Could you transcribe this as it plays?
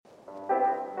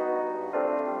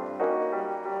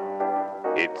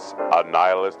It's a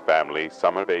Nihilist Family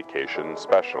Summer Vacation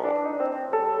Special.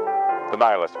 The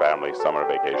Nihilist Family Summer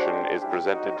Vacation is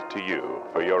presented to you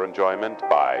for your enjoyment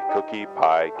by Cookie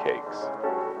Pie Cakes.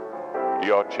 Do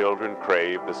your children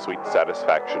crave the sweet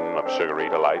satisfaction of sugary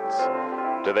delights?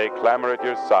 Do they clamor at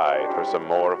your side for some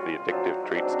more of the addictive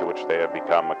treats to which they have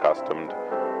become accustomed?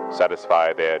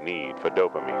 Satisfy their need for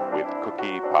dopamine with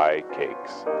Cookie Pie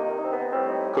Cakes.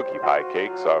 Cookie Pie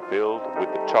Cakes are filled with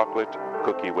the chocolate,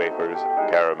 cookie wafers,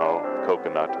 caramel,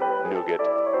 coconut, nougat,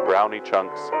 brownie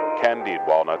chunks, candied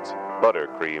walnuts,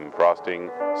 buttercream frosting,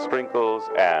 sprinkles,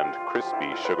 and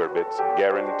crispy sugar bits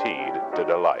guaranteed to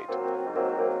delight.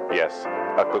 Yes,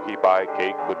 a cookie pie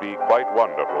cake would be quite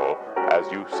wonderful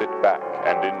as you sit back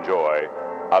and enjoy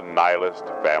a Nihilist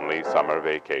Family Summer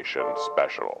Vacation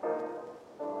Special.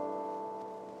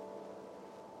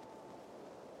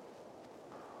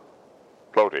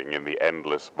 Floating in the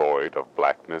endless void of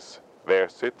blackness, there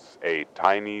sits a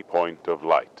tiny point of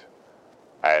light,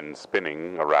 and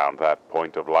spinning around that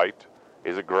point of light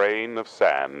is a grain of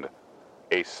sand,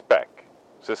 a speck,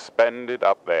 suspended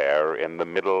up there in the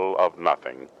middle of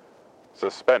nothing,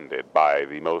 suspended by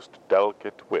the most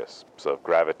delicate wisps of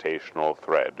gravitational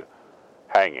thread,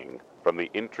 hanging from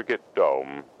the intricate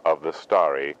dome of the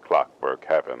starry clockwork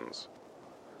heavens.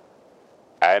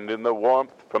 And in the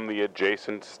warmth from the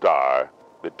adjacent star,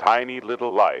 the tiny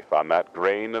little life on that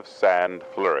grain of sand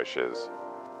flourishes.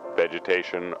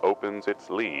 Vegetation opens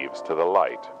its leaves to the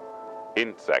light.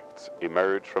 Insects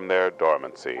emerge from their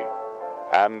dormancy.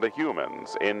 And the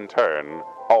humans, in turn,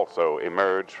 also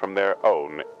emerge from their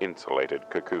own insulated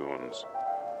cocoons.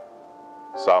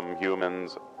 Some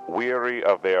humans, weary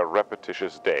of their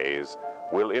repetitious days,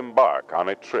 will embark on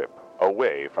a trip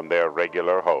away from their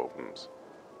regular homes,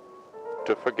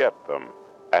 to forget them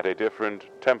at a different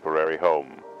temporary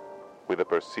home with a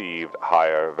perceived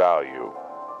higher value.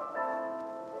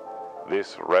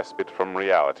 This respite from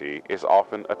reality is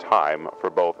often a time for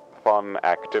both fun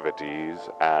activities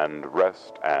and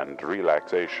rest and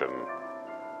relaxation.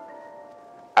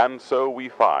 And so we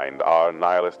find our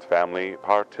Nihilist family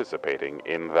participating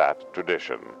in that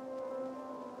tradition.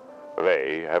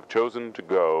 They have chosen to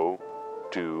go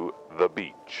to the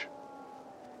beach.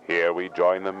 Here we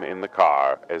join them in the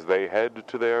car as they head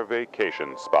to their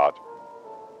vacation spot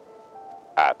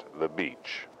at the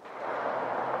beach.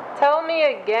 Tell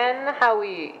me again how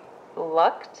we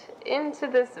lucked into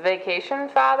this vacation,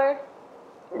 Father?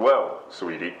 Well,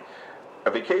 sweetie,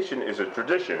 a vacation is a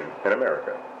tradition in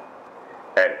America.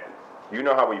 And you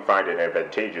know how we find it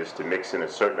advantageous to mix in a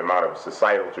certain amount of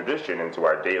societal tradition into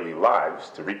our daily lives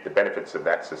to reap the benefits of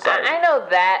that society. I know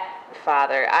that,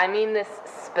 Father. I mean this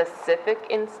specific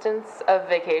instance of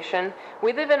vacation.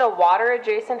 We live in a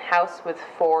water-adjacent house with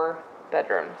 4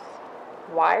 bedrooms.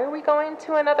 Why are we going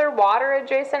to another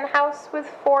water-adjacent house with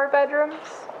 4 bedrooms?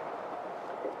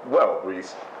 Well,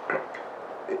 Reese,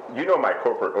 you know my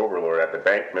corporate overlord at the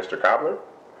bank, Mr. Cobbler,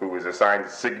 who is assigned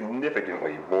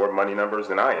significantly more money numbers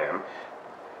than I am.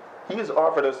 He has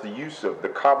offered us the use of the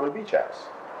Cobbler Beach House.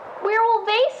 Where will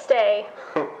they stay?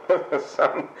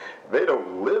 Son, they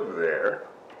don't live there.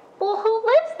 Well, who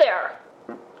lives there?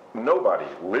 Nobody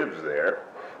lives there.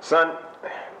 Son,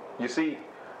 you see,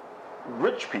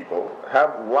 rich people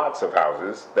have lots of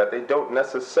houses that they don't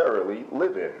necessarily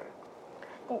live in.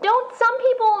 Don't some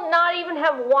people not even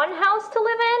have one house to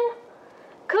live in?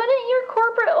 Couldn't your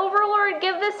corporate overlord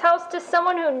give this house to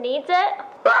someone who needs it?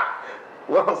 Ah!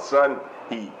 Well, son,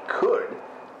 he could.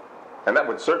 And that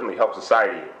would certainly help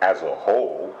society as a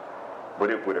whole, but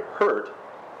it would hurt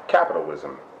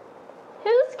capitalism.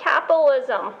 Who's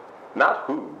capitalism? Not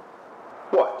who.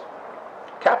 What?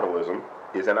 Capitalism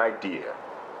is an idea,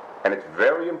 and it's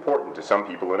very important to some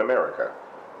people in America.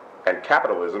 And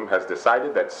capitalism has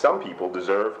decided that some people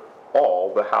deserve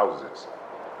all the houses.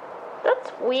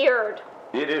 That's weird.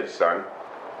 It is, son.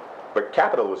 But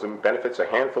capitalism benefits a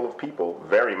handful of people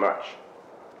very much.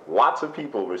 Lots of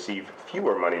people receive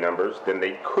fewer money numbers than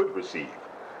they could receive,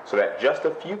 so that just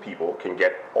a few people can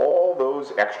get all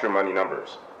those extra money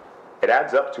numbers. It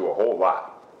adds up to a whole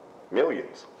lot.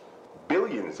 Millions.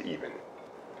 Billions even.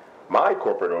 My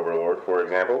corporate overlord, for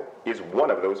example, is one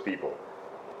of those people.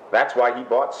 That's why he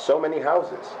bought so many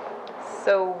houses.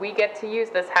 So we get to use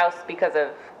this house because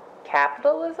of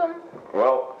capitalism?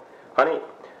 Well, honey,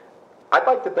 I'd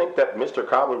like to think that Mr.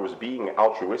 Cobbler was being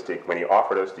altruistic when he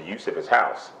offered us the use of his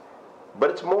house. But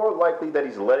it's more likely that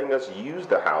he's letting us use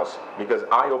the house because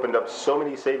I opened up so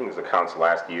many savings accounts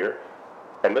last year,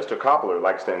 and Mr. Cobbler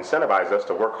likes to incentivize us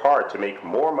to work hard to make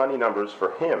more money numbers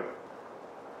for him.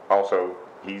 Also,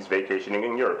 he's vacationing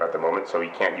in Europe at the moment, so he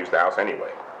can't use the house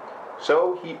anyway.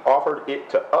 So he offered it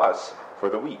to us for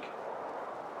the week.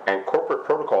 and corporate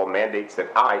protocol mandates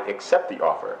that I accept the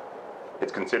offer.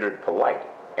 It's considered polite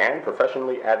and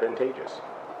professionally advantageous.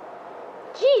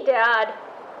 Gee, Dad,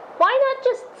 why not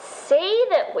just say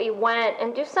that we went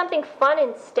and do something fun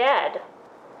instead?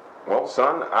 Well,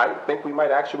 son, I think we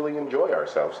might actually enjoy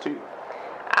ourselves, too.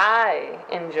 I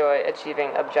enjoy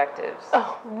achieving objectives.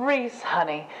 Oh, Reese,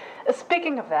 honey.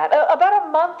 Speaking of that, about a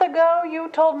month ago you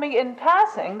told me in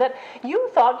passing that you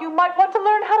thought you might want to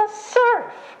learn how to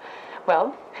surf.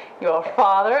 Well, your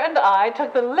father and I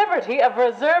took the liberty of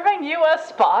reserving you a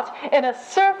spot in a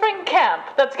surfing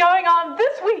camp that's going on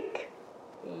this week.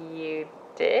 You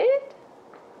did?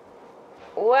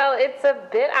 Well, it's a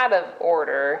bit out of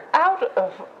order. Out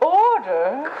of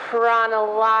order?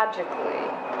 Chronologically.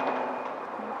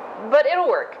 But it'll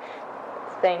work.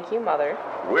 Thank you, Mother.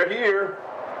 We're here.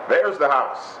 There's the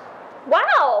house.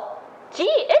 Wow! Gee,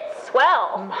 it's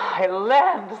swell. My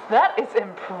lands, that is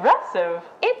impressive.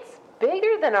 It's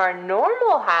bigger than our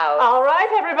normal house. All right,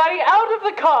 everybody, out of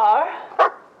the car.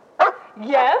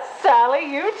 Yes, Sally,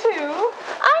 you too.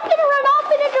 I'm gonna run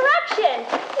off in a direction.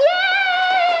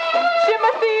 Yay!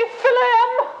 Timothy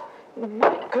Philem!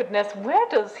 My goodness, where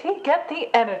does he get the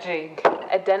energy?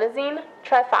 Adenosine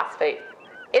triphosphate.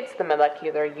 It's the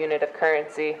molecular unit of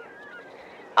currency.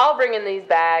 I'll bring in these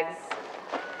bags.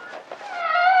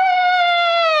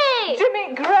 Hey!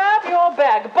 Jimmy, grab your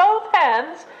bag, both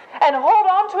hands, and hold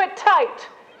on to it tight.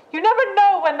 You never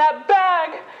know when that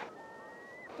bag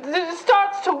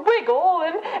starts to wiggle,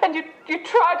 and you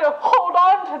try to hold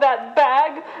on to that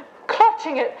bag,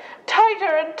 clutching it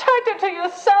tighter and tighter to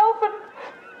yourself, and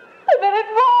then it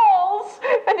falls,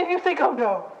 and then you think, oh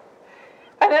no.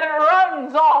 And then it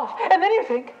runs off, and then you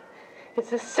think, is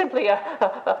this simply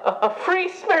a free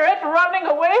spirit running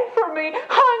away from me,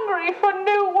 hungry for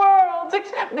new worlds,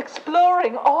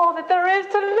 exploring all that there is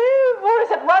to live? Or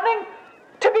is it running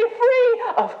to be free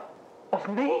of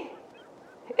me?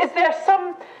 Is there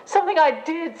something I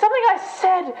did, something I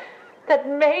said that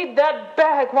made that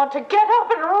bag want to get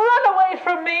up and run away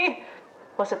from me?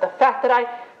 Was it the fact that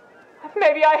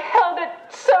maybe I held it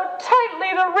so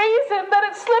tightly, the reason that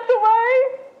it slipped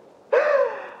away?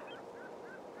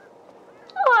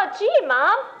 Aw, gee,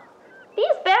 Mom.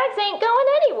 These bags ain't going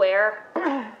anywhere.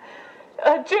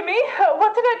 Jimmy,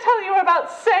 what did I tell you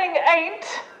about saying ain't?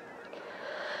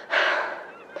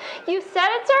 You said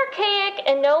it's archaic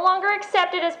and no longer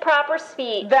accepted as proper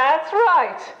speech. That's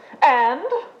right. And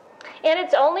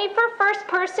it's only for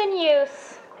first-person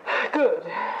use. Good.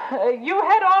 You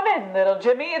head on in, little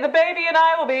Jimmy. The baby and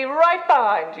I will be right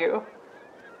behind you.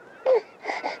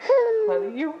 Well,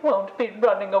 you won't be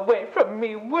running away from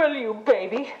me, will you,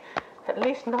 baby? At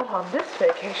least not on this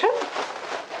vacation.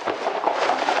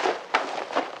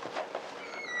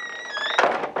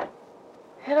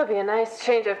 It'll be a nice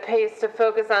change of pace to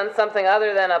focus on something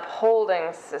other than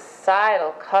upholding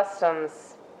societal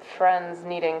customs, friends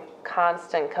needing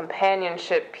constant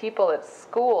companionship, people at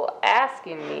school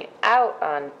asking me out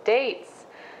on dates.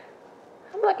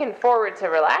 I'm looking forward to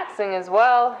relaxing as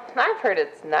well. I've heard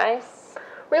it's nice.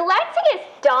 Relaxing is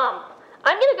dumb.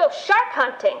 I'm gonna go shark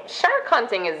hunting. Shark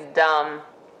hunting is dumb.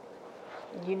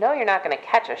 You know you're not gonna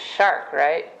catch a shark,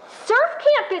 right? Surf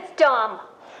camp is dumb.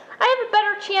 I have a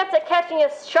better chance at catching a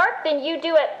shark than you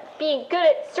do at being good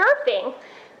at surfing.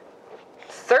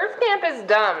 Surf camp is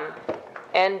dumb,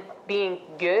 and being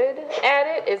good at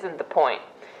it isn't the point.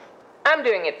 I'm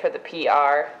doing it for the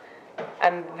PR.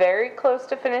 I'm very close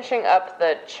to finishing up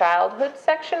the childhood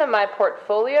section of my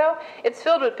portfolio. It's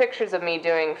filled with pictures of me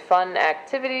doing fun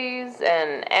activities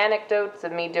and anecdotes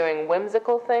of me doing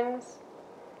whimsical things.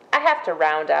 I have to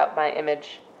round out my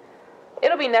image.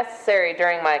 It'll be necessary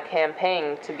during my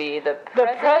campaign to be the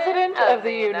President of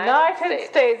the United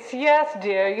States. Yes,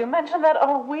 dear, you mention that on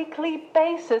a weekly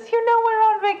basis. You know we're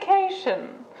on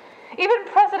vacation. Even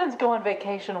presidents go on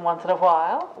vacation once in a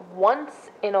while. Once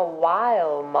in a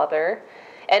while, Mother.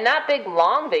 And not big,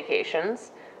 long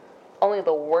vacations. Only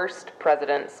the worst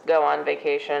presidents go on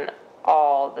vacation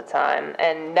all the time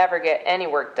and never get any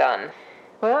work done.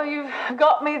 Well, you've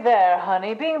got me there,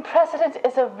 honey. Being president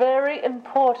is a very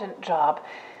important job.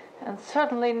 And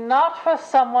certainly not for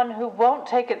someone who won't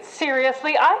take it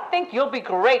seriously. I think you'll be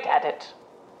great at it.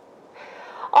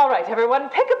 All right, everyone,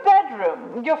 pick a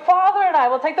bedroom. Your father and I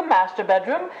will take the master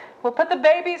bedroom. We'll put the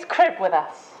baby's crib with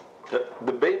us.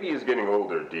 The baby is getting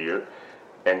older, dear.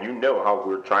 And you know how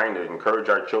we're trying to encourage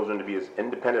our children to be as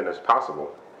independent as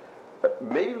possible.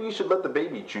 Maybe we should let the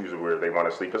baby choose where they want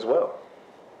to sleep as well.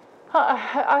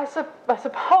 I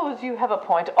suppose you have a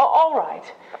point. All right.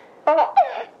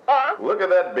 Look at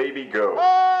that baby go.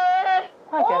 I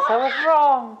guess I was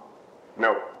wrong.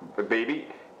 No, baby,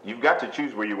 you've got to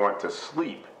choose where you want to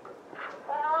sleep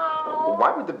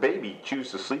Why would the baby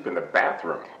choose to sleep in the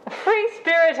bathroom? Free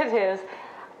spirit it is.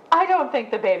 I don't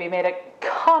think the baby made a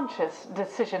conscious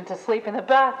decision to sleep in the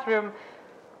bathroom.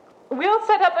 We'll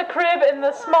set up a crib in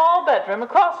the small bedroom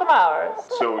across from ours.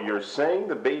 So you're saying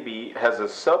the baby has a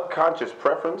subconscious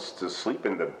preference to sleep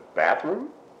in the bathroom?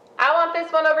 I want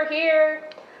this one over here.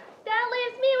 That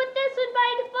leaves me with this one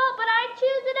by default, but I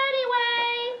choose it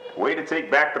anyway. Way to take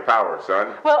back the power,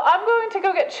 son. Well, I'm going to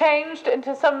go get changed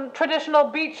into some traditional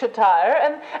beach attire,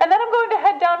 and then I'm going to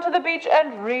head down to the beach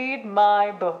and read my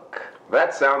book.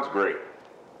 That sounds great.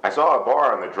 I saw a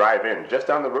bar on the drive-in just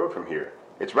down the road from here.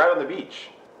 It's right on the beach.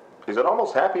 Is it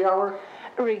almost happy hour?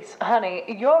 Reese, honey,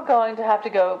 you're going to have to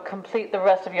go complete the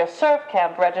rest of your surf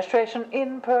camp registration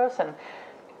in person.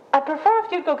 I'd prefer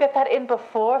if you'd go get that in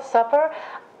before supper.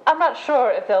 I'm not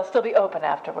sure if they'll still be open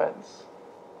afterwards.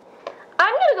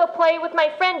 I'm gonna go play with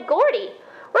my friend Gordy.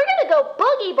 We're gonna go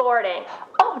boogie boarding.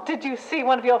 Oh, did you see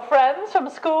one of your friends from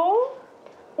school?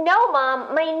 No,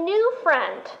 Mom, my new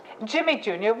friend. Jimmy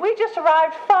Jr., we just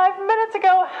arrived 5 minutes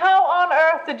ago. How on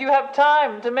earth did you have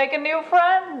time to make a new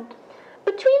friend?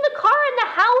 Between the car and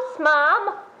the house,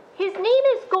 Mom. His name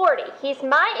is Gordy. He's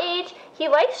my age, he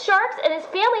likes sharks, and his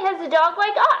family has a dog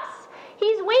like us.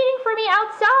 He's waiting for me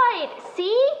outside.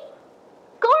 See?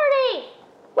 Gordy!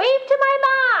 Wave to my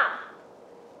mom.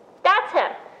 That's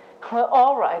him. Well,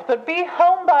 all right, but be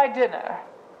home by dinner.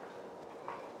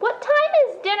 What time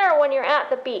is dinner when you're at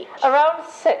the beach? Around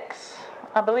 6.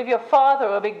 I believe your father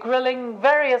will be grilling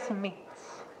various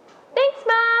meats. Thanks,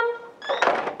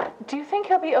 Mom. Do you think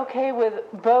he'll be okay with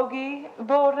bogey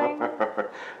boarding?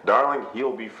 Darling,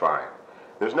 he'll be fine.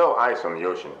 There's no ice on the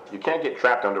ocean. You can't get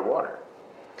trapped underwater.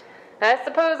 I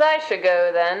suppose I should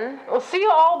go then. We'll see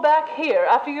you all back here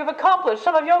after you've accomplished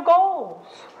some of your goals.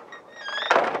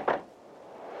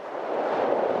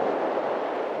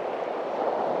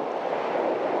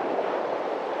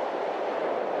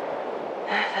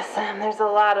 There's a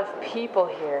lot of people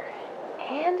here,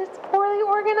 and it's poorly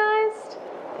organized.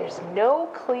 There's no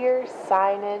clear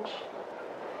signage.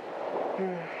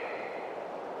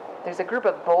 There's a group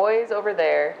of boys over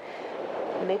there.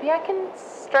 Maybe I can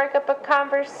strike up a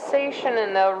conversation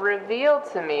and they'll reveal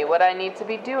to me what I need to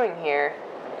be doing here.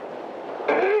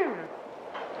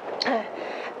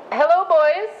 Hello,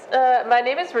 boys. My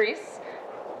name is Reese.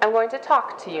 I'm going to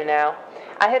talk to you now.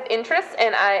 I have interests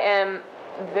and I am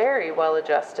very well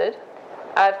adjusted.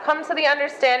 I've come to the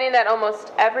understanding that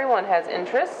almost everyone has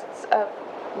interests.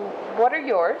 What are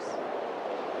yours?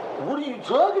 What are you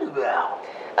talking about?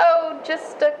 Oh,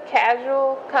 just a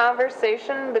casual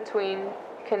conversation between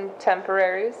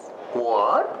contemporaries.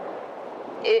 What?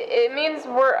 It means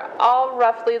we're all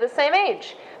roughly the same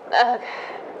age.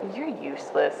 You're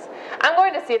useless. I'm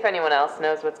going to see if anyone else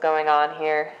knows what's going on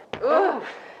here. Ooh.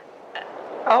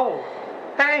 Oh,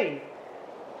 hey.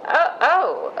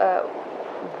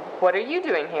 What are you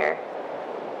doing here?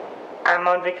 I'm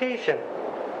on vacation.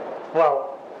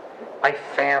 Well, my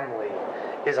family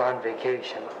is on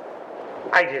vacation.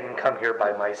 I didn't come here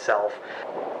by myself.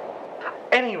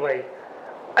 Anyway,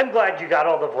 I'm glad you got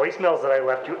all the voicemails that I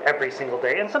left you every single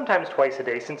day, and sometimes twice a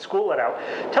day since school let out,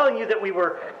 telling you that we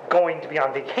were going to be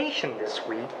on vacation this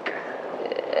week.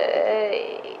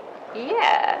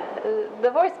 Yeah, the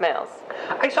voicemails.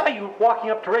 I saw you walking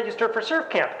up to register for surf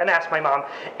camp and asked my mom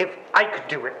if I could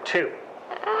do it too.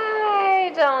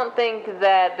 I don't think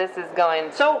that this is going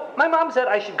to... So my mom said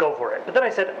I should go for it. But then I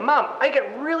said, Mom, I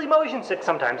get really motion sick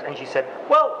sometimes. And she said,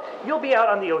 well, you'll be out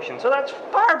on the ocean, so that's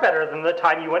far better than the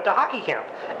time you went to hockey camp.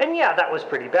 And yeah, that was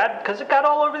pretty bad because it got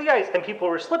all over the ice and people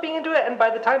were slipping into it. And by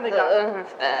the time they got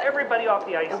everybody off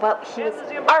the ice... Well, he was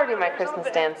already my Christmas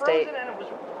dance date.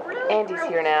 Andy's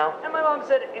here now. And my mom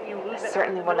said, if you lose I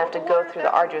certainly wouldn't have to go through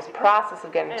the arduous process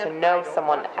of getting to know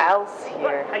someone else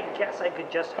here. I guess I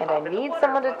could just And I need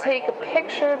someone to take a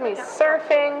picture of me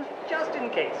surfing. Just in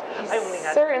case. He's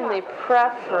certainly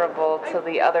preferable to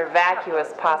the other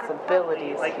vacuous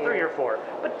possibilities like 3 here. or 4,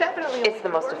 but definitely It's the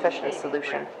most efficient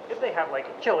solution. If they have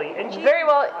like chili and cheese. Very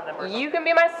well, on them or you can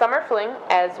be my summer fling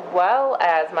as well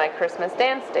as my Christmas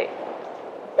dance date.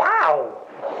 Wow!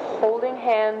 Holding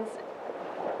hands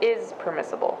is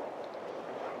permissible.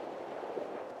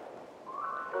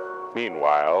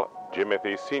 Meanwhile,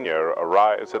 Jimothy Sr.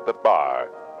 arrives at the bar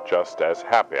just as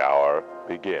happy hour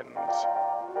begins.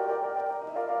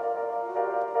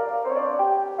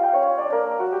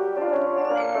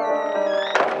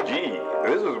 Gee,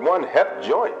 this is one hep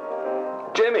joint.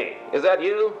 Jimmy, is that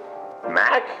you?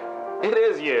 Mac? It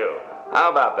is you. How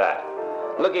about that?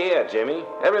 Looky here, Jimmy.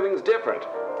 Everything's different.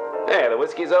 Hey, the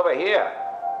whiskey's over here.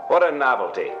 What a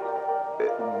novelty.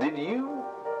 Did you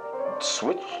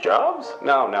switch jobs?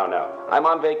 No. I'm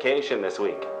on vacation this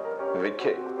week.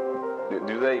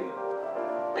 Do they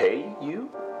pay you?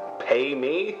 Pay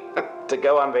me to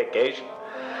go on vacation?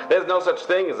 There's no such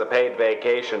thing as a paid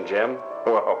vacation, Jim.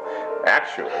 Well,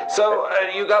 actually. So,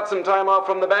 you got some time off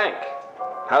from the bank.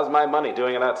 How's my money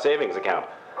doing in that savings account?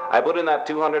 I put in that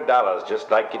 $200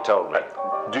 just like you told me.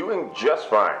 Doing just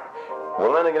fine.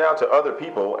 We're lending it out to other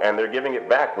people, and they're giving it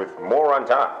back with more on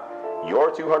top.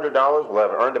 Your $200 will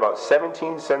have earned about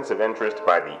 17 cents of interest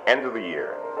by the end of the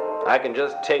year. I can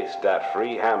just taste that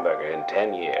free hamburger in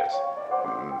 10 years.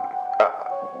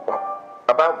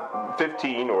 About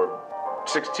 15 or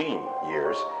 16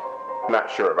 years. Not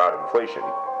sure about inflation.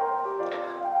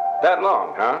 That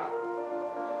long, huh?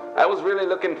 I was really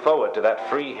looking forward to that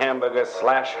free hamburger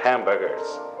 / hamburgers.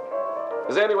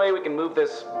 Is there any way we can move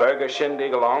this burger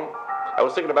shindig along? I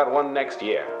was thinking about one next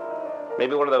year.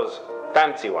 Maybe one of those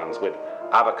fancy ones with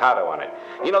avocado on it.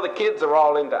 You know, the kids are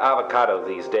all into avocado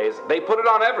these days. They put it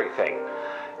on everything.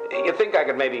 You think I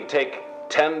could maybe take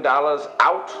 $10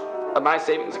 out of my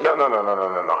savings account? No.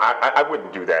 I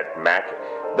wouldn't do that, Mac.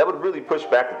 That would really push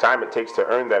back the time it takes to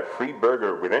earn that free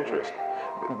burger with interest.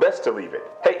 Best to leave it.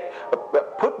 Hey,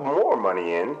 put more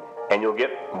money in, and you'll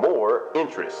get more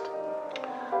interest.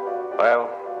 Well,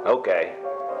 okay.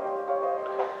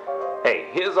 Hey,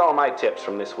 here's all my tips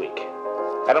from this week.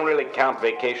 I don't really count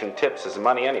vacation tips as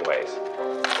money anyways.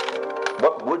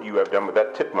 What would you have done with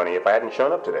that tip money if I hadn't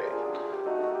shown up today?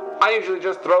 I usually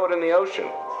just throw it in the ocean.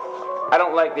 I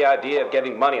don't like the idea of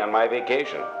getting money on my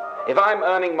vacation. If I'm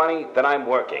earning money, then I'm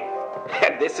working.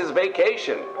 And this is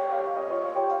vacation.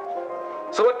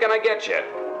 So what can I get you?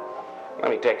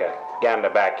 Let me take a gander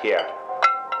back here.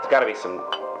 It's got to be some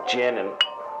gin and...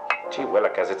 Gee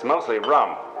willikers, it's mostly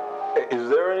rum. Is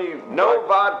there any... No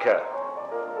vodka.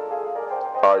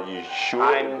 Are you sure?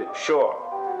 I'm sure.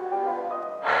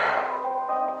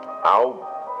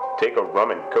 I'll take a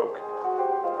rum and coke.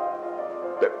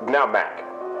 Now, Mac,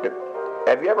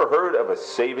 have you ever heard of a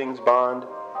savings bond?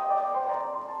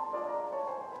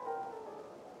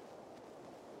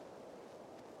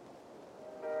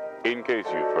 In case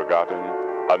you've forgotten,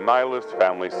 a Nihilist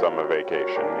Family Summer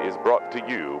Vacation is brought to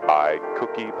you by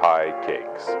Cookie Pie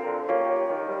Cakes.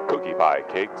 Cookie Pie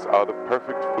Cakes are the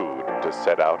perfect food to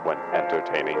set out when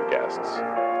entertaining guests.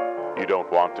 You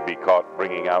don't want to be caught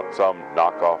bringing out some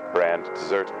knockoff brand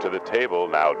dessert to the table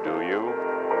now, do you?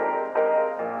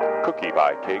 Cookie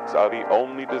Pie Cakes are the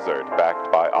only dessert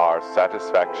backed by our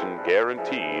satisfaction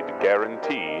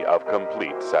guarantee of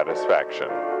complete satisfaction.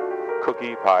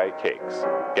 Cookie Pie Cakes.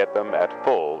 Get them at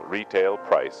full retail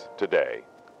price today.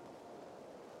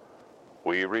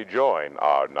 We rejoin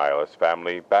our Nihilist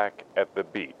family back at the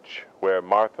beach, where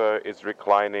Martha is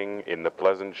reclining in the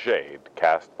pleasant shade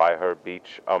cast by her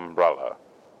beach umbrella,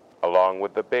 along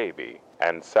with the baby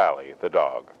and Sally the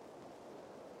dog.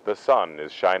 The sun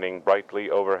is shining brightly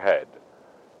overhead.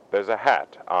 There's a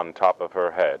hat on top of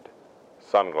her head,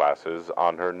 sunglasses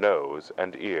on her nose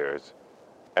and ears,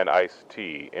 an iced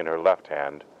tea in her left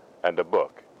hand, and a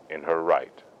book in her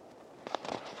right.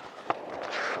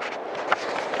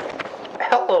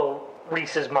 Hello,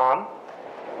 Reese's mom.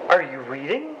 Are you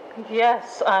reading?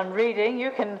 Yes, I'm reading.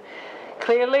 You can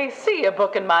clearly see a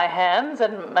book in my hands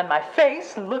and my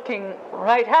face looking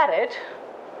right at it.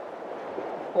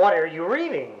 What are you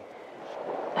reading?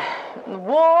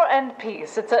 War and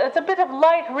Peace. It's a bit of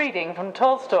light reading from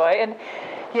Tolstoy, and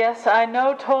yes, I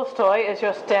know Tolstoy is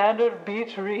your standard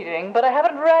beach reading, but I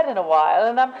haven't read in a while,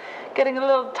 and I'm getting a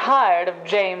little tired of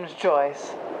James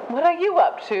Joyce. What are you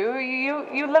up to?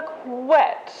 You look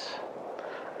wet.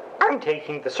 I'm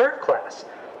taking the CERT class,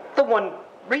 the one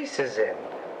Reese is in.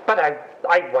 But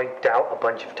I wiped out a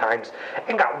bunch of times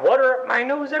and got water up my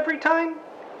nose every time.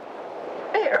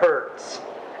 It hurts.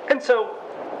 And so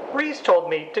Reese told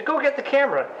me to go get the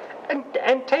camera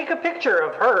and take a picture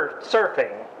of her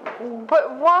surfing.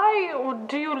 But why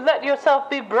do you let yourself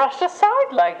be brushed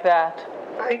aside like that?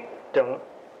 I don't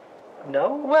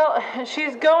know. Well,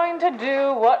 she's going to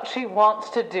do what she wants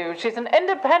to do. She's an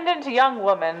independent young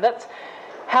woman. That's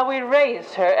how we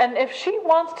raised her. And if she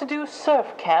wants to do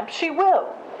surf camp, she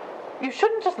will. You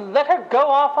shouldn't just let her go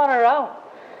off on her own.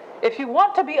 If you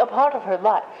want to be a part of her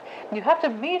life, you have to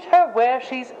meet her where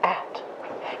she's at.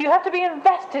 You have to be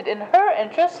invested in her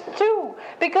interests too,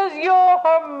 because you're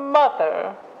her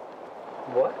mother.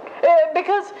 What?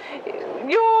 Because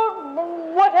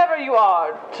you're whatever you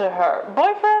are to her.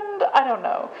 Boyfriend? I don't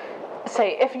know.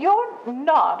 Say, if you're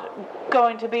not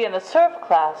going to be in the surf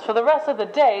class for the rest of the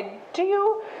day, do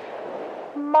you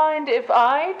mind if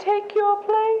I take your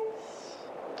place?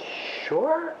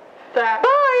 Sure. That...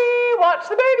 Bye! Watch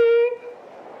the baby!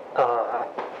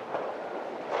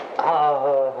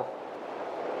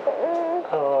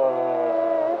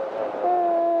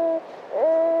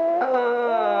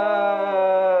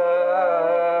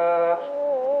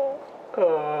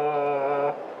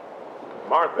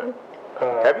 Martha,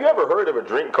 have you ever heard of a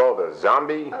drink called a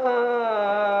zombie?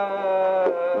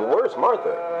 Where's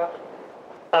Martha?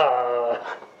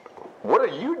 What are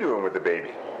you doing with the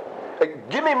baby?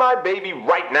 Give me my baby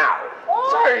right now.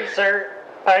 Sorry, sir.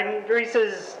 I'm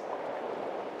Reese's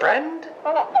friend?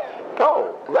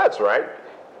 Oh, that's right.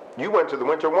 You went to the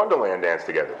Winter Wonderland dance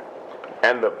together.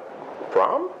 And the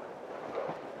prom?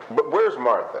 But where's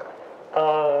Martha?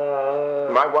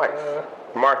 My wife,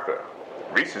 Martha,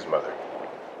 Reese's mother.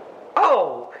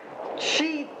 Oh,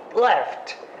 she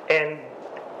left and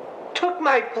took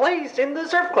my place in the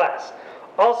surf class.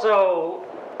 Also,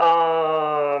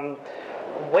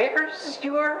 where's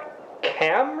your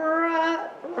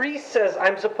camera? Reese says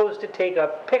I'm supposed to take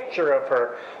a picture of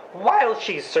her while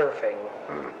she's surfing.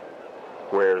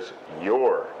 Where's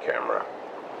your camera?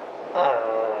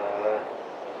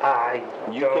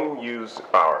 You can use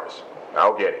ours.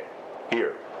 I'll get it.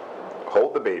 Here,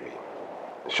 hold the baby.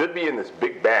 It should be in this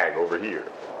big bag over here.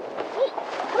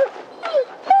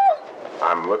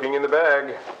 I'm looking in the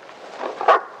bag.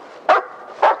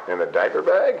 In the diaper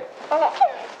bag?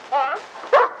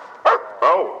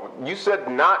 Oh, you said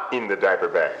not in the diaper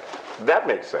bag. That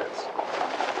makes sense.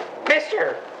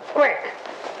 Mister, quick.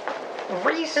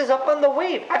 Reese is up on the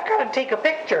wave. I've got to take a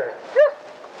picture.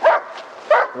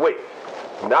 Wait,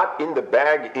 not in the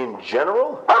bag in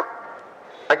general?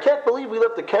 I can't believe we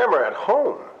left the camera at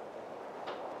home.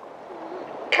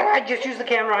 Can I just use the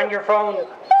camera on your phone?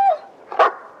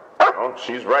 Oh,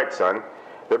 she's right, son.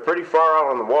 They're pretty far out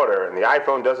on the water, and the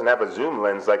iPhone doesn't have a zoom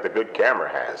lens like the good camera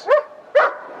has.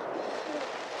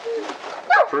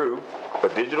 True, a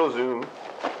digital zoom,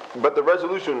 but the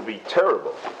resolution would be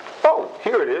terrible. Oh,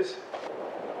 here it is.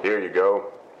 Here you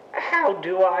go. How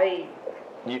do I...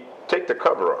 You take the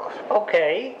cover off.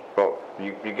 Okay. Well,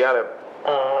 you gotta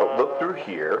look through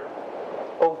here,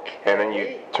 Okay. and then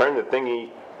you turn the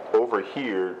thingy over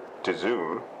here to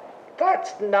zoom.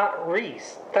 That's not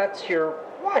Reese. That's your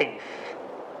wife.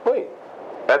 Wait,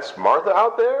 that's Martha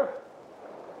out there?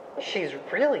 She's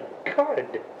really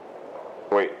good.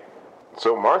 Wait,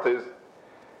 so Martha's...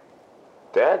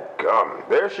 Dadgum,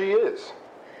 there she is.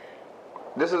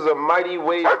 This is a mighty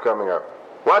wave coming up.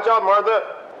 Watch out, Martha.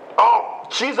 Oh,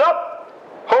 she's up.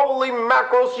 Holy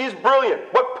mackerel, she's brilliant.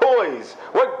 What poise,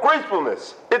 what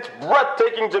gracefulness. It's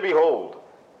breathtaking to behold.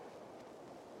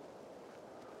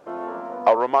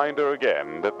 A reminder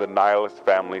again that the Nihilist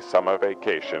Family Summer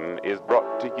Vacation is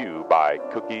brought to you by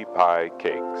Cookie Pie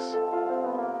Cakes.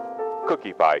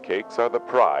 Cookie Pie Cakes are the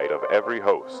pride of every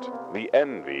host, the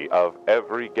envy of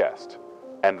every guest,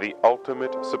 and the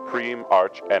ultimate supreme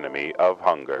arch enemy of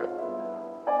hunger.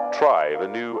 Try the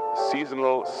new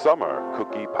seasonal summer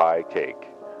cookie pie cake.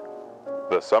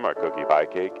 The summer cookie pie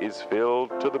cake is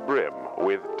filled to the brim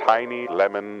with tiny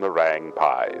lemon meringue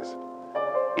pies.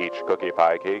 Each cookie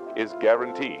pie cake is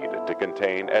guaranteed to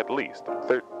contain at least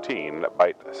 13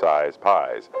 bite-sized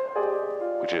pies,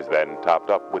 which is then topped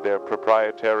up with their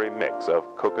proprietary mix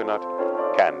of coconut,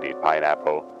 candied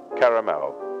pineapple,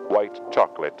 caramel, white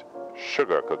chocolate,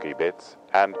 sugar cookie bits,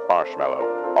 and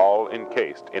marshmallow, all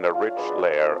encased in a rich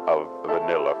layer of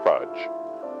vanilla fudge.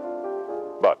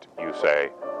 But, you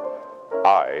say,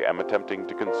 I am attempting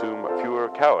to consume fewer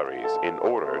calories in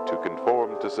order to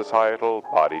conform to societal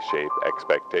body shape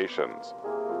expectations.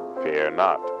 Fear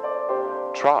not.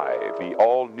 Try the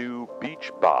all-new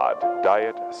Beach Bod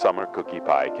Diet Summer Cookie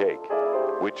Pie Cake,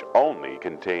 which only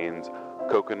contains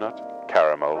coconut,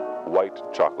 caramel, white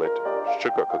chocolate,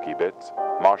 sugar cookie bits,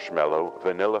 marshmallow,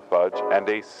 vanilla fudge, and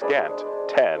a scant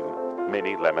 10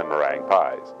 mini lemon meringue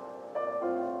pies.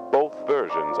 Both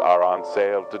versions are on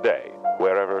sale today,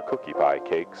 wherever cookie pie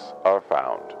cakes are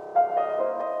found.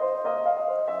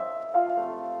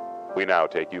 We now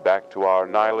take you back to our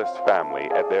Nihilist family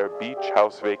at their beach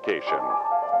house vacation,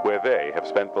 where they have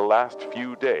spent the last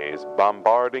few days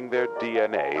bombarding their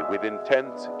DNA with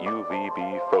intense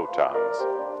UVB photons.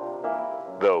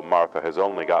 Though Martha has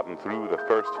only gotten through the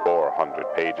first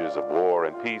 400 pages of War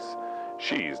and Peace,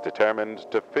 she's determined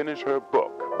to finish her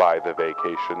book by the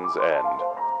vacation's end.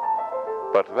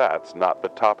 But that's not the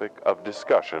topic of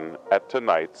discussion at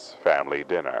tonight's family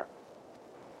dinner.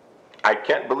 I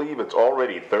can't believe it's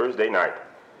already Thursday night.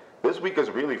 This week has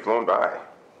really flown by.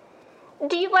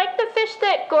 Do you like the fish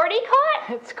that Gordy caught?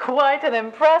 It's quite an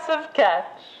impressive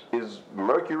catch. Is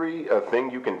mercury a thing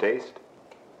you can taste?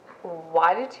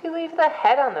 Why did you leave the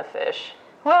head on the fish?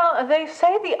 Well, they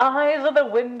say the eyes are the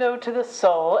window to the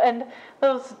soul, and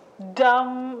those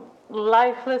dumb,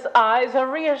 lifeless eyes are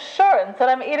reassurance that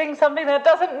I'm eating something that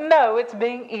doesn't know it's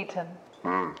being eaten.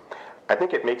 I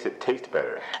think it makes it taste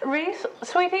better. Reese,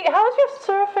 sweetie, how's your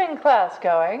surfing class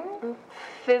going?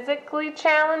 Physically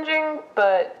challenging,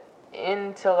 but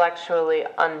intellectually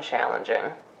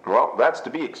unchallenging. Well, that's to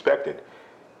be expected.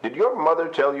 Did your mother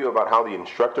tell you about how the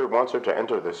instructor wants her to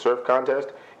enter the surf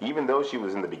contest, even though she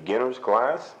was in the beginner's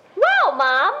class? Wow,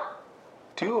 Mom!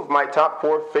 2 of my top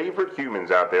 4 favorite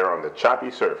humans out there on the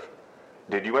choppy surf.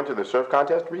 Did you enter the surf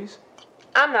contest, Reese?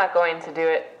 I'm not going to do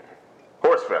it.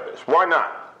 Horse feathers, why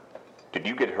not? Did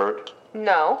you get hurt?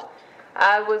 No.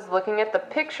 I was looking at the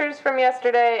pictures from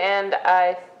yesterday, and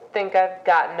I think I've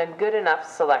gotten a good enough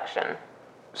selection.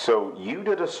 So you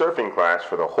did a surfing class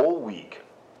for the whole week.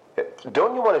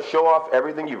 Don't you want to show off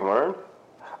everything you've learned?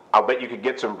 I'll bet you could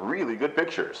get some really good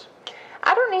pictures.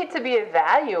 I don't need to be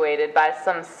evaluated by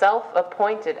some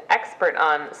self-appointed expert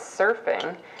on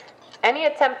surfing. Any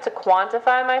attempt to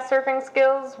quantify my surfing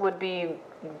skills would be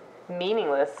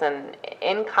meaningless and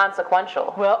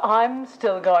inconsequential. Well, I'm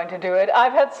still going to do it.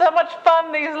 I've had so much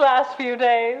fun these last few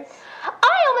days.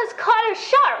 I almost caught a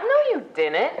shark. No, you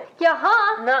didn't. Yeah,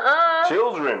 huh? Nuh-uh.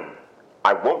 Children,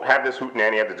 I won't have this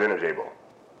hootenanny at the dinner table.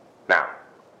 Now,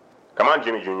 come on,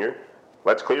 Jimmy Jr.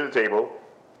 Let's clear the table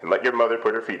and let your mother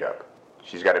put her feet up.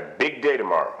 She's got a big day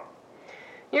tomorrow.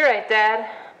 You're right, Dad.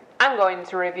 I'm going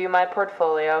to review my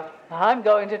portfolio. I'm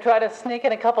going to try to sneak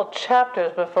in a couple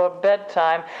chapters before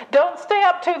bedtime. Don't stay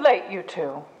up too late, you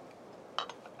two.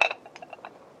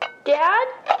 Dad?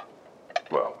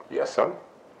 Well, yes, son?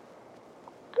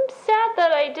 I'm sad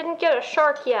that I didn't get a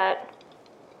shark yet.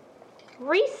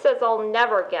 Reese says I'll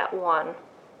never get one.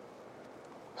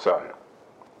 Son,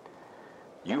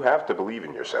 you have to believe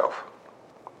in yourself.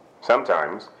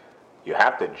 Sometimes you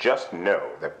have to just know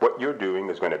that what you're doing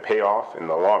is going to pay off in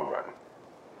the long run.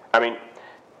 I mean,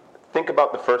 think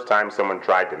about the first time someone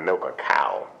tried to milk a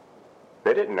cow.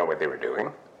 They didn't know what they were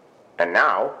doing. And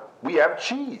now we have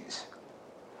cheese.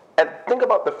 And think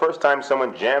about the first time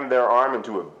someone jammed their arm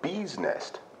into a bee's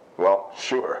nest. Well,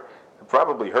 sure, it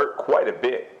probably hurt quite a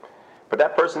bit. But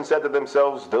that person said to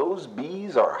themselves, those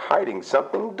bees are hiding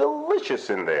something delicious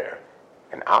in there.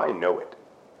 And I know it.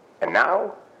 And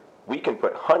now we can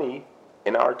put honey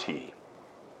in our tea.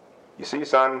 You see,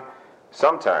 son,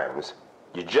 sometimes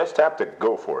you just have to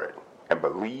go for it and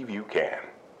believe you can.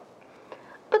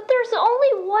 But there's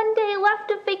only one day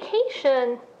left of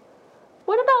vacation.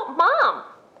 What about Mom?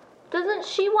 Doesn't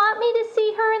she want me to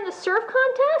see her in the surf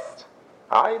contest?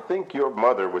 I think your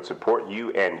mother would support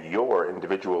you and your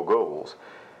individual goals,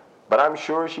 but I'm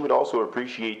sure she would also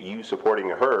appreciate you supporting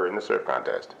her in the surf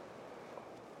contest.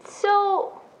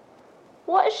 So,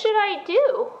 what should I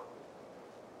do?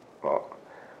 Well,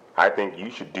 I think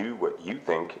you should do what you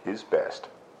think is best.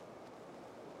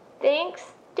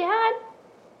 Thanks, Dad.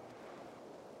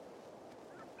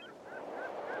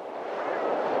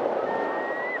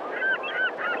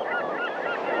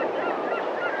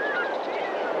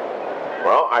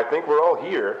 Well, I think we're all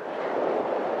here.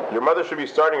 Your mother should be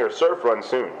starting her surf run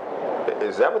soon.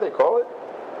 Is that what they call it?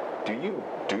 Do you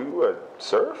do a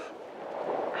surf?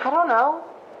 I don't know.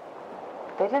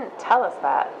 They didn't tell us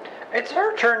that. It's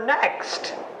her turn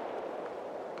next.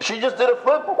 She just did a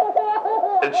flip,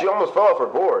 and she almost fell off her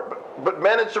board, but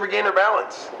managed to regain her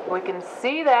balance. We can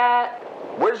see that.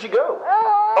 Where did she go?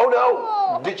 Oh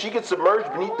no! Did she get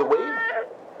submerged beneath the wave?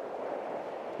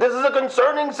 This is a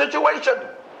concerning situation.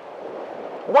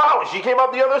 Wow, she came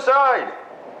out the other side.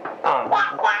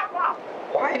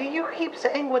 Why do you keep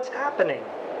saying what's happening?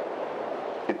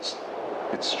 It's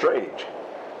strange.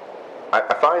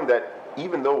 I find that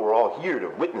even though we're all here to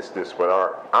witness this with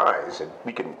our eyes, and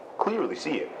we can clearly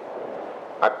see it,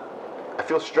 I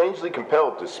feel strangely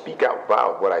compelled to speak out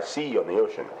loud what I see on the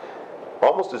ocean,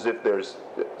 almost as if there's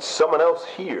someone else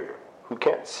here who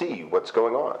can't see what's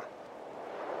going on.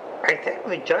 I think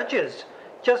the judges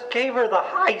just gave her the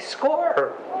high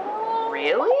score.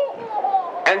 Really?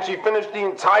 And she finished the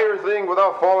entire thing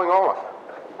without falling off.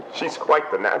 She's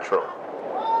quite the natural.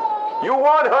 You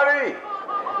won, honey!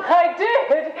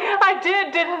 I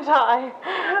did, didn't I?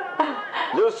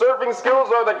 Your surfing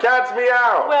skills are the cat's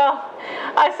meow. Well,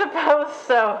 I suppose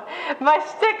so. My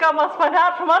stick almost went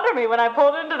out from under me when I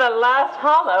pulled into the last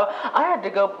hollow. I had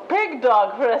to go pig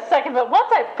dog for a second, but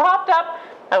once I popped up,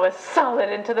 I was solid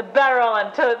into the barrel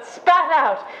until it spat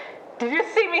out. Did you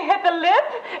see me hit the lip?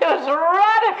 It was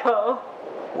radical.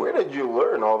 Where did you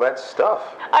learn all that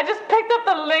stuff? I just picked up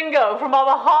the lingo from all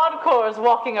the hardcores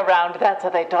walking around. That's how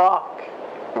they talk.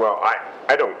 Well,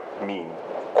 I don't mean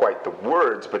quite the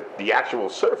words, but the actual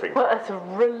surfing. Well, as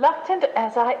reluctant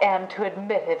as I am to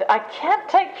admit it, I can't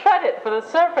take credit for the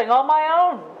surfing on my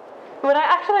own. When I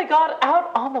actually got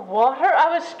out on the water,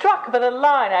 I was struck by the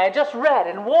line I had just read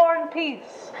in War and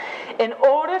Peace. In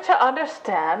order to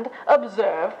understand,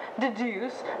 observe,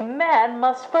 deduce, man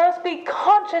must first be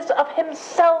conscious of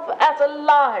himself as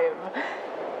alive.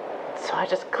 So I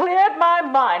just cleared my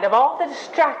mind of all the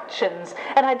distractions,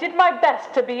 and I did my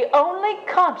best to be only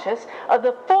conscious of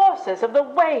the forces of the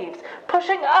waves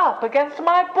pushing up against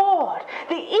my board,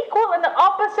 the equal and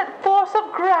opposite force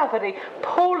of gravity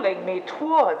pulling me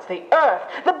towards the earth,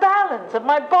 the balance of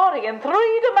my body in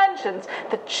 3 dimensions,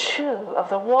 the chill of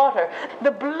the water,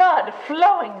 the blood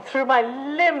flowing through my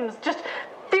limbs, just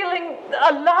feeling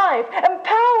alive,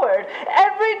 empowered,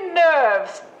 every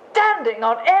nerve standing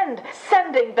on end,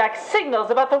 sending back signals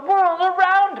about the world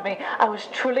around me. I was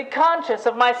truly conscious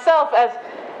of myself as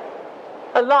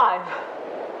alive.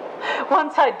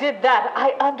 Once I did that,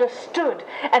 I understood,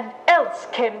 and else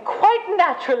came quite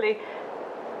naturally.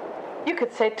 You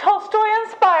could say Tolstoy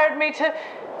inspired me to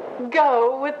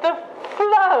go with the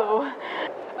flow.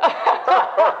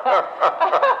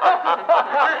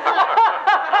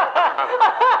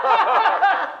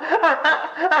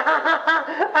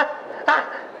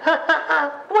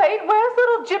 Wait, where's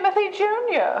little Jimothy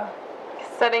Jr.?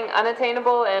 Setting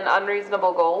unattainable and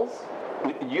unreasonable goals?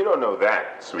 You don't know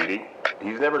that, sweetie.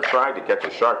 He's never tried to catch a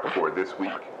shark before this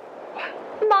week.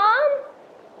 Mom?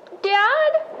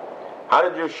 Dad? How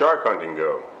did your shark hunting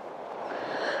go?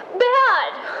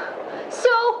 Bad. So,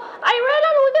 I read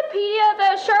on Wikipedia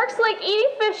that sharks like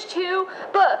eating fish too,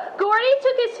 but Gordy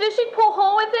took his fishing pole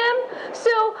home with him,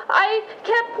 so I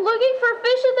kept looking for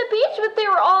fish at the beach, but they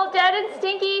were all dead and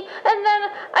stinky, and then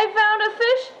I found a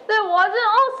fish that wasn't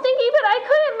all stinky, but I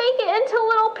couldn't make it into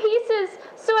little pieces,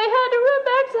 so I had to run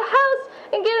back to the house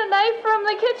and get a knife from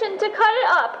the kitchen to cut it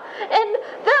up, and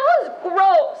that was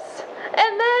gross.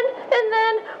 And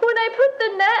then when I put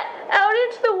the net out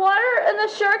into the water and the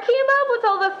shark came up with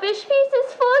all the fish pieces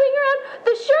floating around,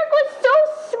 the shark was so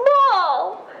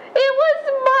small. It was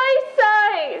my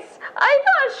size. I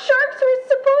thought sharks were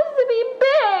supposed to be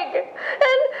big.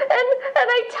 And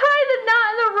I tied the knot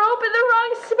in the rope in the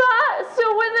wrong spot, so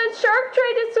when the shark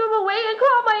tried to swim away, it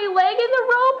caught my leg in the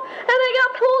rope and I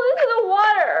got pulled into the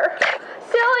water.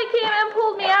 Sally came and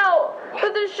pulled me out,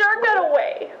 but the shark got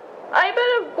away. I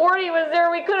bet if Gordy was there,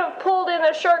 we could have pulled in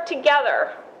the shark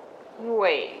together.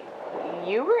 Wait,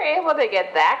 you were able to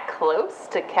get that close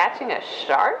to catching a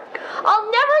shark? I'll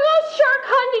never go shark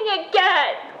hunting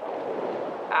again.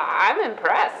 I'm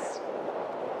impressed.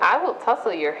 I will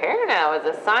tussle your hair now as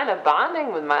a sign of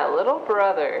bonding with my little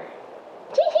brother.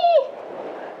 Tee-hee.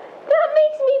 That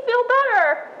makes me feel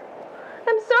better.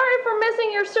 I'm sorry for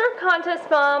missing your surf contest,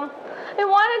 Mom. I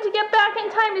wanted to get back in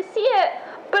time to see it.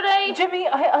 But Jimmy,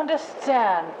 I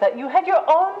understand that you had your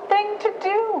own thing to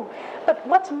do. But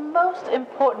what's most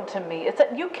important to me is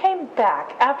that you came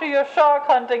back after your shark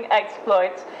hunting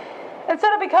exploits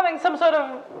instead of becoming some sort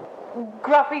of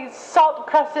gruffy,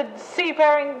 salt-crusted,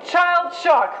 seafaring child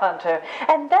shark hunter.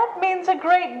 And that means a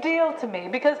great deal to me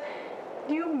because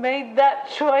you made that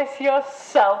choice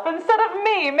yourself instead of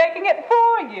me making it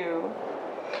for you.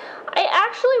 I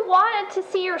actually wanted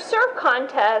to see your surf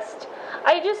contest.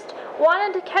 I just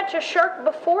wanted to catch a shark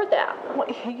before that.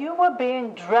 You were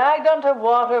being dragged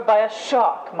underwater by a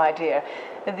shark, my dear.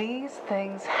 These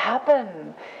things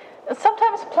happen.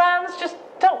 Sometimes plans just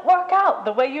don't work out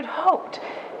the way you'd hoped.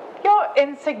 You're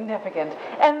insignificant,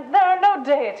 and there are no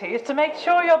deities to make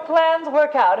sure your plans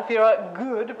work out if you're a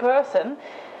good person.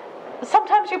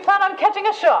 Sometimes you plan on catching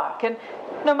a shark, and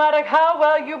no matter how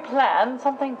well you plan,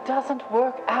 something doesn't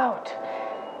work out.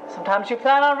 Sometimes you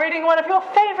plan on reading one of your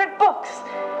favorite books,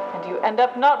 and you end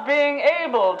up not being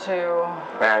able to.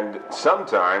 And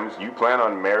sometimes you plan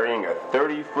on marrying a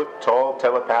 30-foot-tall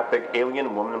telepathic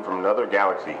alien woman from another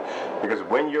galaxy. Because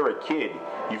when you're a kid,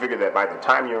 you figure that by the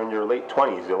time you're in your late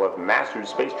 20s, you'll have mastered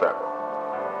space travel.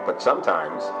 But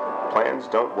sometimes plans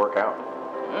don't work out.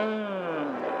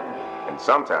 And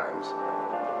sometimes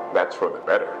that's for the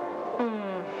better.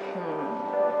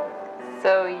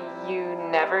 So you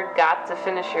never got to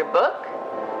finish your book?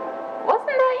 Wasn't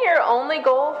that your only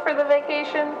goal for the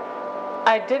vacation?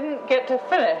 I didn't get to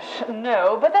finish,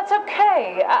 no, but that's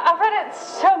okay. I've read it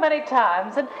so many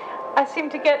times, and I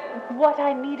seem to get what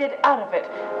I needed out of it.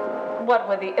 What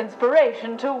with the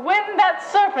inspiration to win that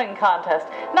surfing contest.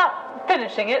 Not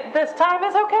finishing it this time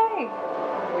is okay.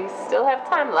 We still have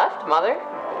time left, Mother.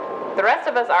 The rest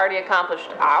of us already accomplished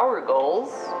our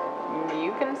goals.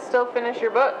 You can still finish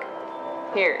your book.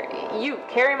 Here, you,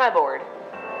 carry my board.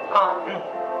 I'm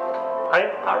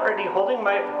already holding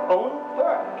my own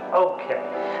book. Okay.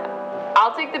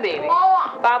 I'll take the baby.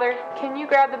 Father, can you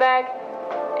grab the bag?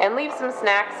 And leave some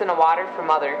snacks and a water for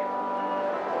Mother.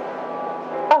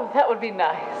 Oh, that would be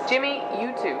nice. Jimmy,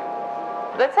 you too.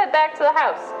 Let's head back to the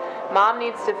house. Mom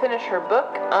needs to finish her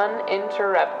book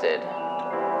uninterrupted.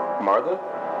 Martha?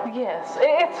 Yes,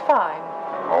 it's fine.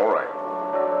 All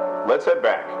right. Let's head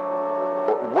back.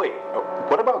 Wait,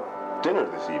 what about dinner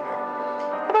this evening?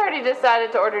 I've already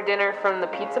decided to order dinner from the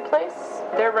pizza place.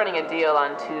 They're running a deal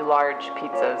on 2 large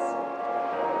pizzas.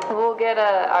 We'll get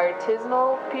a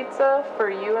artisanal pizza for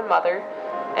you and Mother,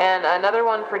 and another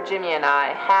one for Jimmy and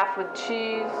I, half with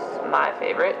cheese, my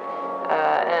favorite,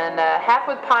 and half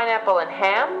with pineapple and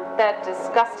ham, that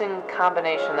disgusting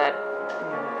combination that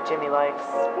Jimmy likes.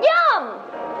 Yum!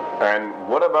 And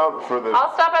what about for the...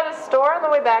 I'll stop at a store on the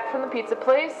way back from the pizza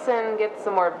place and get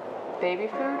some more baby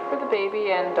food for the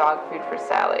baby and dog food for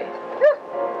Sally.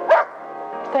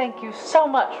 Thank you so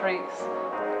much, Reese.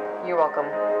 You're welcome.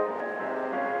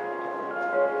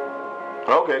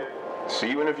 Okay. See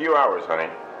you in a few hours, honey.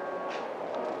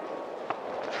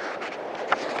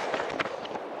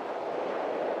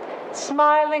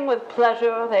 Smiling with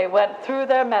pleasure, they went through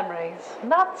their memories.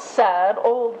 Not sad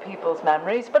old people's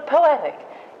memories, but poetic,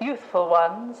 youthful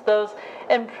ones, those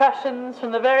impressions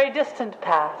from the very distant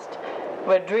past,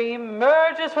 where dream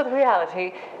merges with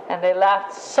reality, and they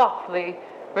laughed softly,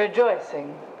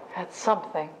 rejoicing at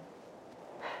something.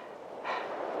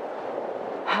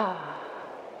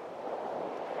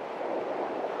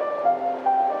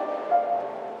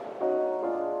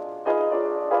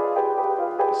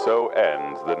 So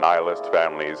ends the Nihilist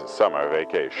family's summer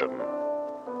vacation.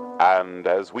 And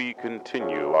as we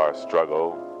continue our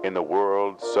struggle in the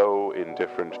world so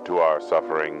indifferent to our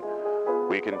suffering,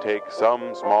 we can take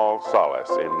some small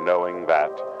solace in knowing that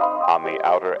on the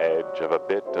outer edge of a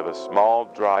bit of a small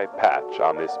dry patch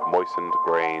on this moistened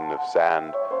grain of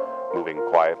sand, moving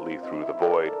quietly through the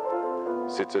void,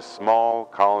 sits a small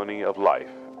colony of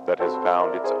life that has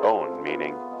found its own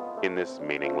meaning in this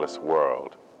meaningless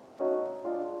world.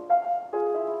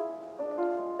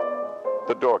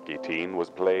 The dorky teen was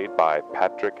played by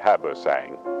Patrick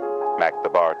Habersang. Mac the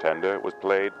bartender was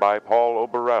played by Paul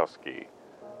Oborowski.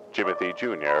 Jimothy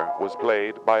Jr. was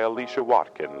played by Alicia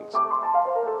Watkins.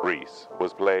 Reese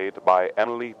was played by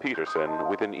Emily Peterson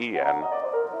with an EN.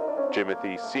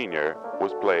 Jimothy Sr.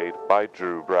 was played by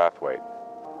Drew Brathwaite.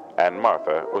 And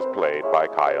Martha was played by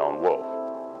Kyone Wolfe.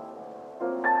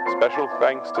 Special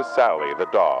thanks to Sally the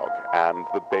dog and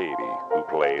the baby who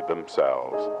played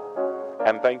themselves.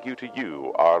 And thank you to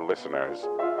you, our listeners.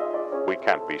 We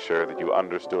can't be sure that you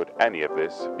understood any of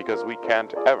this because we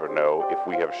can't ever know if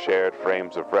we have shared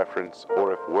frames of reference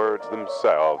or if words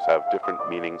themselves have different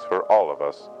meanings for all of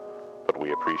us, but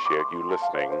we appreciate you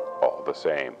listening all the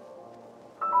same.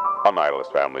 A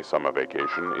Nihilist Family Summer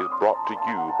Vacation is brought to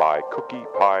you by Cookie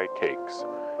Pie Cakes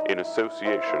in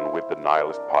association with the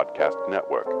Nihilist Podcast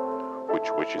Network,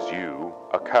 which wishes you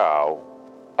a cow,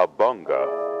 a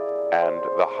bunga, and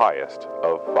the highest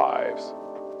of fives.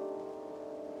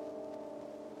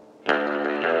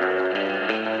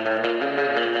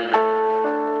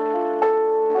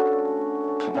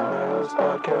 Nihilist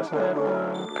Podcast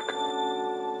Network.